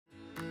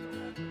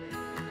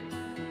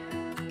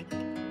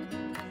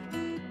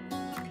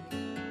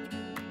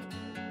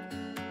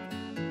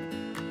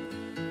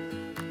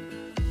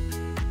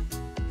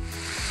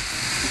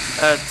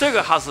这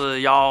个还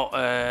是要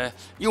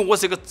因为我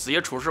是一个职业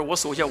厨师，我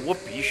首先我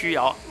必须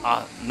要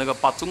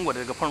把中国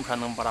的这个烹饪传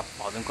统把它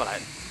保证过来。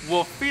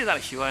我非常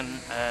喜欢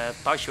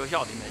到学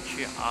校里面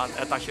去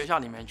到学校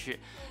里面去，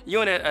因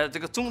为呢这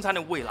个中餐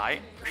的未来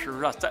是不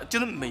是就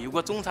是美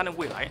国中餐的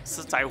未来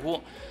是在乎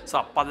是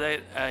吧？把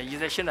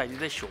现在一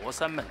些学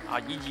生们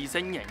以及一些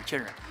年轻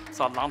人是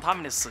吧，让他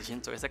们的事情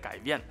做一些改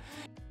变。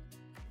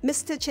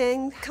Mr.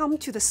 Chang come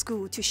to the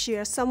school to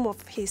share some of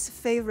his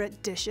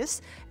favorite dishes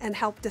and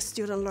help the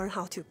student learn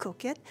how to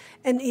cook it.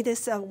 And it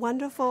is a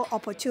wonderful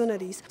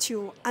opportunity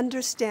to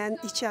understand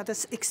each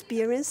other's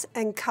experience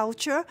and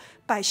culture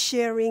by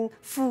sharing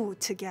food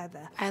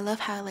together. I love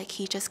how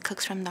he just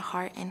cooks from the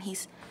heart, and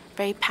he's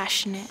very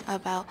passionate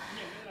about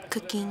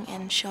cooking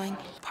and showing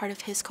part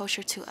of his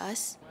culture to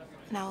us.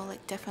 And I will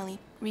definitely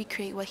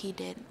recreate what he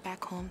did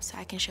back home so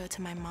I can show it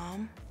to my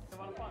mom.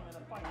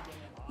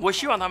 我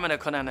希望他们呢，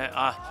可能呢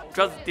主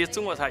要是对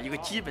中国菜一个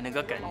基本的一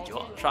个感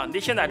觉，是吧？你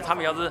现在他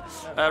们要是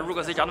如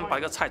果是叫他们把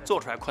这个菜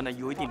做出来，可能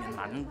有一定的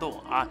难度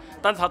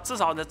但是他至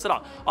少呢知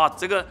道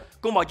这个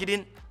宫保鸡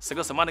丁是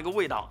个什么样的一个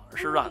味道，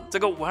是不是？这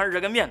个武汉热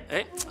干面，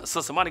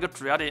是什么样的一个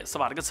主要的是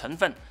吧？这个成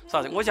分，是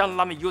吧？我想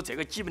他们有这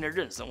个基本的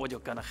认识，我就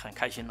感到很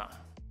开心了。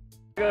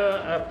这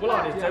个不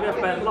辣的，这边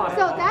本辣的。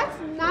So that's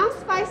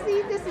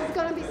non-spicy. This is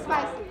gonna be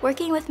spicy.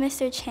 Working with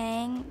Mr.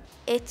 Chang,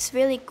 it's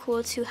really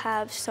cool to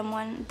have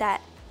someone that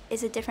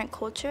is a different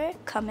culture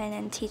come in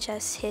and teach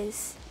us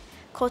his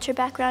culture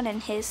background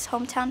and his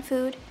hometown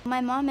food.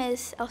 My mom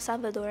is El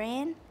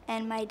Salvadorian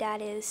and my dad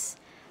is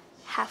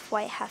half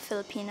white, half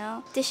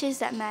Filipino. Dishes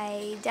that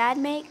my dad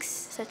makes,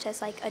 such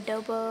as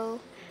adobo,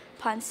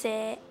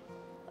 pancit,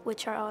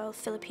 which are all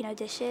Filipino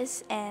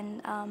dishes,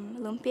 and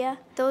lumpia.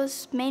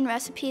 Those main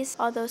recipes,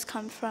 all those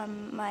come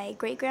from my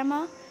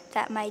great-grandma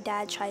that my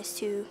dad tries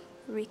to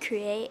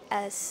recreate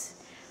as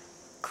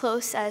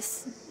close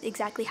as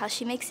exactly how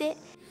she makes it.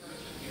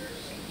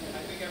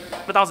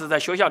 当时在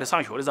学校里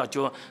上学的时候，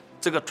就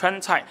这个川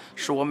菜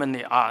是我们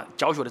的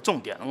教学的重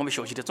点，我们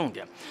学习的重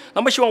点。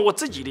那么希望我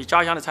自己的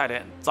家乡的菜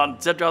呢，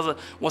这主要是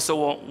我受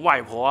我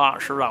外婆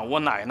是不是我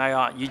奶奶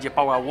以及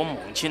包括我母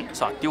亲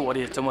是吧，对我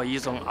的这么一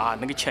种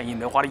那个潜移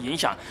默化的影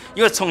响，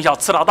因为从小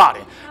吃到大的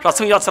是吧？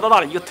从小吃到大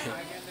的一个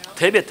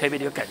特别的一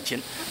个感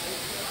情。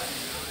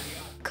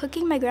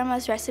Cooking my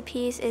grandma's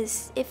recipes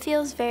it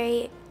feels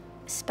very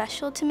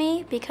special to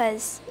me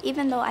because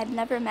even though I've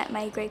never met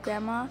my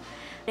great-grandma,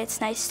 it's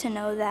nice to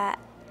know that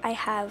I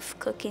have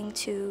cooking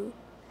to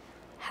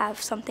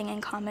have something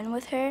in common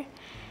with her,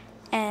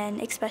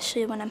 and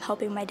especially when I'm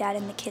helping my dad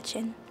in the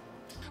kitchen.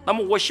 那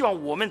么我希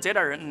望我们这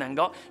代人能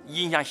够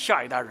影响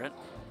下一代人。